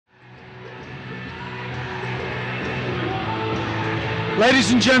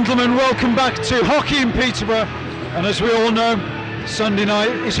Ladies and gentlemen, welcome back to Hockey in Peterborough, and as we all know, Sunday night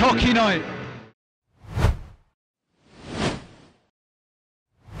is hockey night.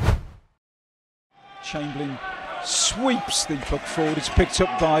 Chamberlain sweeps the puck forward. It's picked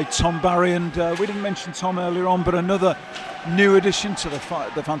up by Tom Barry, and we didn't mention Tom earlier on, but another new addition to the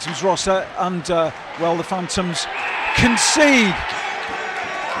Phantoms roster, and well, the Phantoms concede.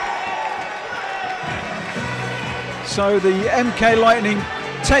 So the MK Lightning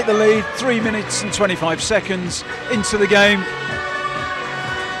take the lead, 3 minutes and 25 seconds into the game.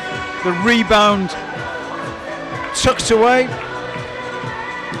 The rebound tucked away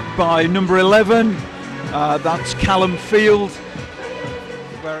by number 11, that's Callum Field.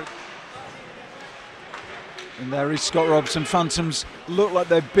 And there is Scott Robertson. Phantoms look like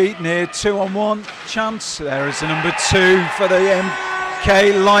they're beaten here, 2-on-1 chance. There is the number 2 for the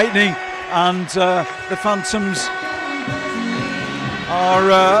MK Lightning, and the Phantoms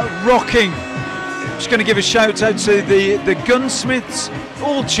are rocking. Just going to give a shout out to the Gunsmiths,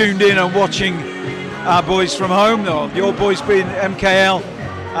 all tuned in and watching our boys from home, or your boys being MKL,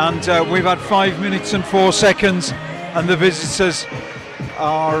 and we've had 5 minutes and 4 seconds, and the visitors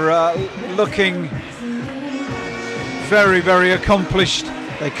are looking very, very accomplished.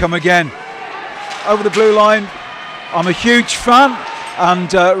 They come again over the blue line. I'm a huge fan,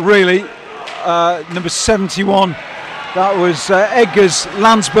 and really number 71, that was Edgar's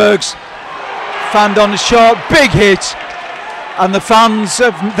Landsberg's fanned on the shot, big hit, and the fans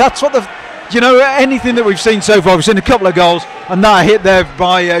have, that's what the, you know, anything that we've seen so far, we've seen a couple of goals, and that hit there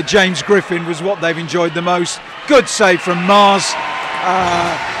by James Griffin was what they've enjoyed the most. Good save from Mars.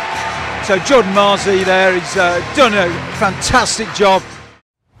 So Jordan Marzi there, he's done a fantastic job.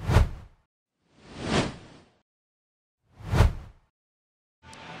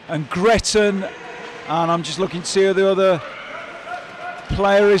 And Gretton, and I'm just looking to see who the other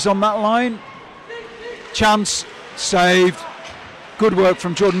player is on that line. Chance, saved, good work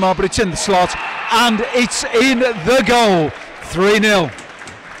from Jordan Marr, but it's in the slot, and it's in the goal. 3-0.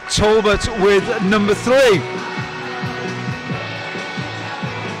 Talbot with number 3.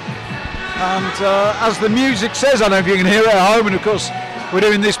 And as the music says, I don't know if you can hear it at home, and of course we're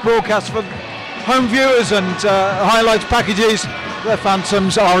doing this broadcast for home viewers and highlights packages, the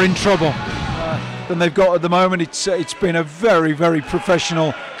Phantoms are in trouble than they've got at the moment. It's been a very, very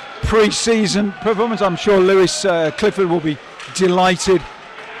professional pre-season performance. I'm sure Lewis Clifford will be delighted.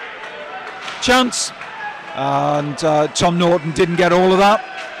 Chance, and Tom Norton didn't get all of that.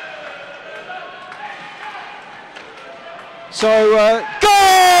 So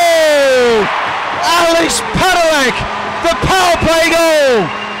goal! Alice Padalek, the power play goal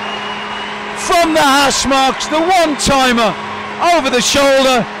from the hash marks, the one-timer over the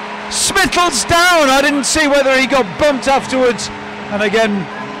shoulder. Smittle's down. I didn't see whether he got bumped afterwards, and again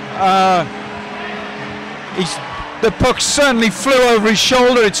the puck certainly flew over his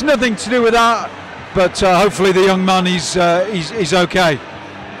shoulder. It's nothing to do with that, but hopefully the young man he's okay.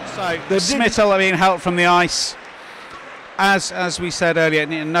 So Smittle being helped from the ice, as we said earlier,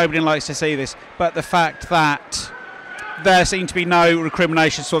 nobody likes to see this, but the fact that there seemed to be no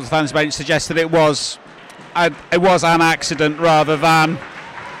recrimination towards the fans' bench suggests that it was an accident rather than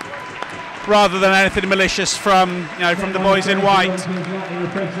anything malicious from the boys in white.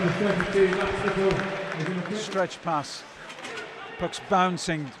 Stretch pass, puck's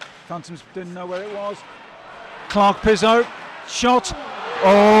bouncing. Phantoms didn't know where it was. Clark Pizzo, shot.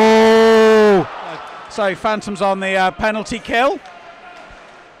 Oh! So Phantoms on the penalty kill,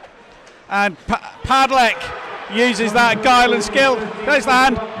 and Padlek uses that guile and skill. Goes the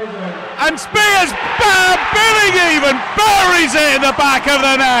hand, and Spears, Billing even buries it in the back of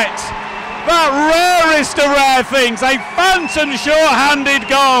the net. That rarest of rare things, a Phantom short-handed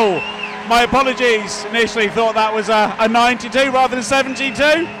goal. My apologies, initially thought that was a 92 rather than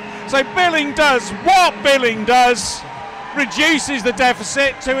 72. So Billing does what Billing does, reduces the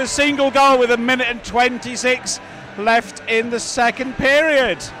deficit to a single goal with 1 minute and 26 left in the second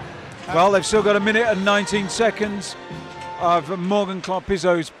period. Well, they've still got 1 minute and 19 seconds of Morgan Clark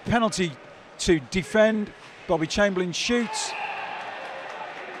Pizzo's penalty to defend. Bobby Chamberlain shoots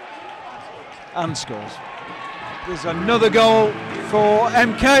and scores. There's another goal for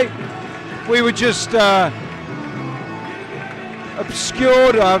MK. We were just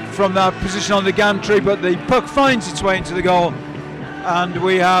obscured from that position on the gantry, but the puck finds its way into the goal, and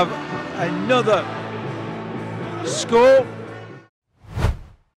we have another score.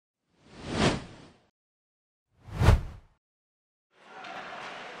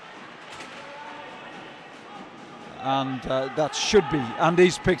 And that should be, and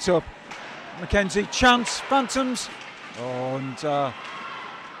he's picked up Mackenzie. Chance, Phantoms And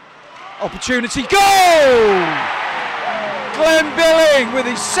opportunity, goal! Glenn Billing with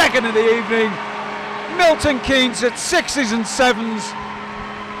his second of the evening. Milton Keynes at 6s and 7s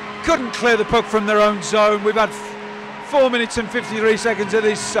couldn't clear the puck from their own zone. We've had 4 minutes and 53 seconds of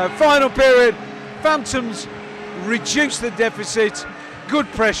this final period. Phantoms reduce the deficit. Good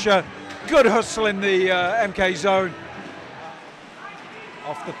pressure, good hustle in the MK zone.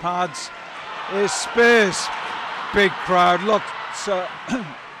 Off the pads is Spears. Big crowd, lots. Goal!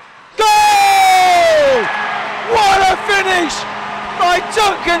 What a finish by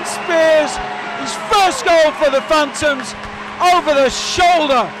Duncan Spears. His first goal for the Phantoms over the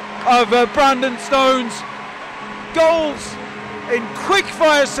shoulder of Brandon Stones. Goals in quick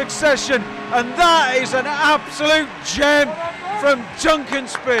fire succession, and that is an absolute gem from Duncan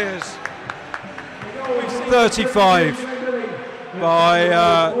Spears. 35 by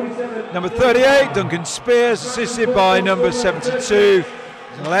number 38, Duncan Spears, assisted by number 72,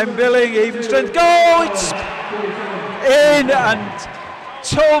 Glenn Billing. Even strength goal, it's in, and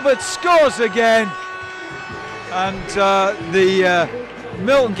Talbot scores again, and the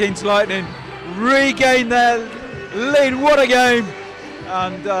Milton Keynes Lightning regain their lead. What a game!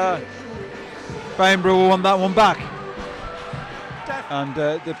 And Bainborough will want that one back, and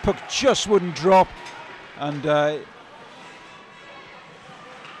the puck just wouldn't drop, and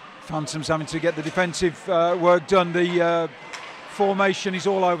Phantoms having to get the defensive work done. The formation is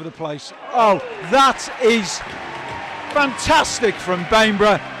all over the place. Oh, that is fantastic from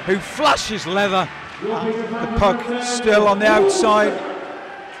Bainborough, who flashes leather. The puck still on the outside,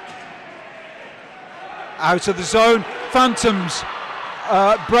 out of the zone. Phantoms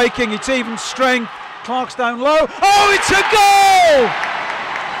breaking its even strength. Clark's down low. Oh, it's a goal!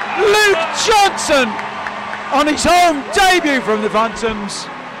 Luke Johnson on his home debut from the Phantoms.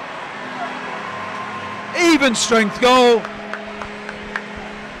 Even strength goal.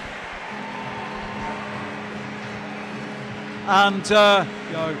 And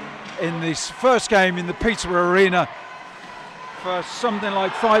in this first game in the Peterborough Arena, for something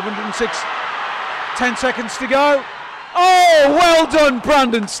like 10 seconds to go. Oh, well done,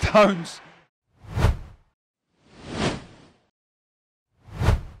 Brandon Stones.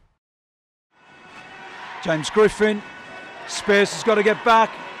 James Griffin. Spears has got to get back.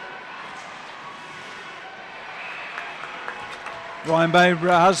 Ryan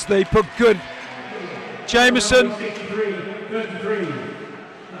Bainborough has the puck. Good. Jameson.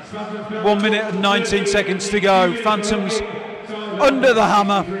 1 minute and 19 seconds to go. Phantoms under the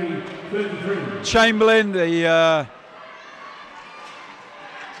hammer. Chamberlain, the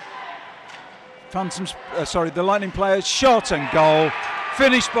Phantoms, the Lightning players, shot and goal.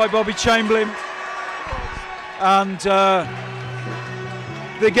 Finished by Bobby Chamberlain. And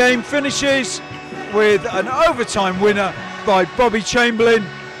the game finishes with an overtime winner by Bobby Chamberlain.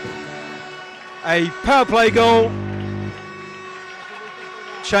 A power play goal.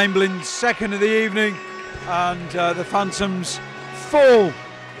 Chamberlain's second of the evening, and the Phantoms fall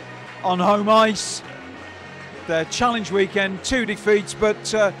on home ice. Their challenge weekend, 2 defeats,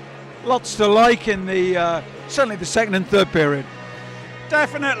 but lots to like in the certainly the second and third period.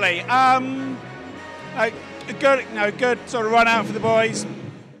 Definitely. A good sort of run out for the boys.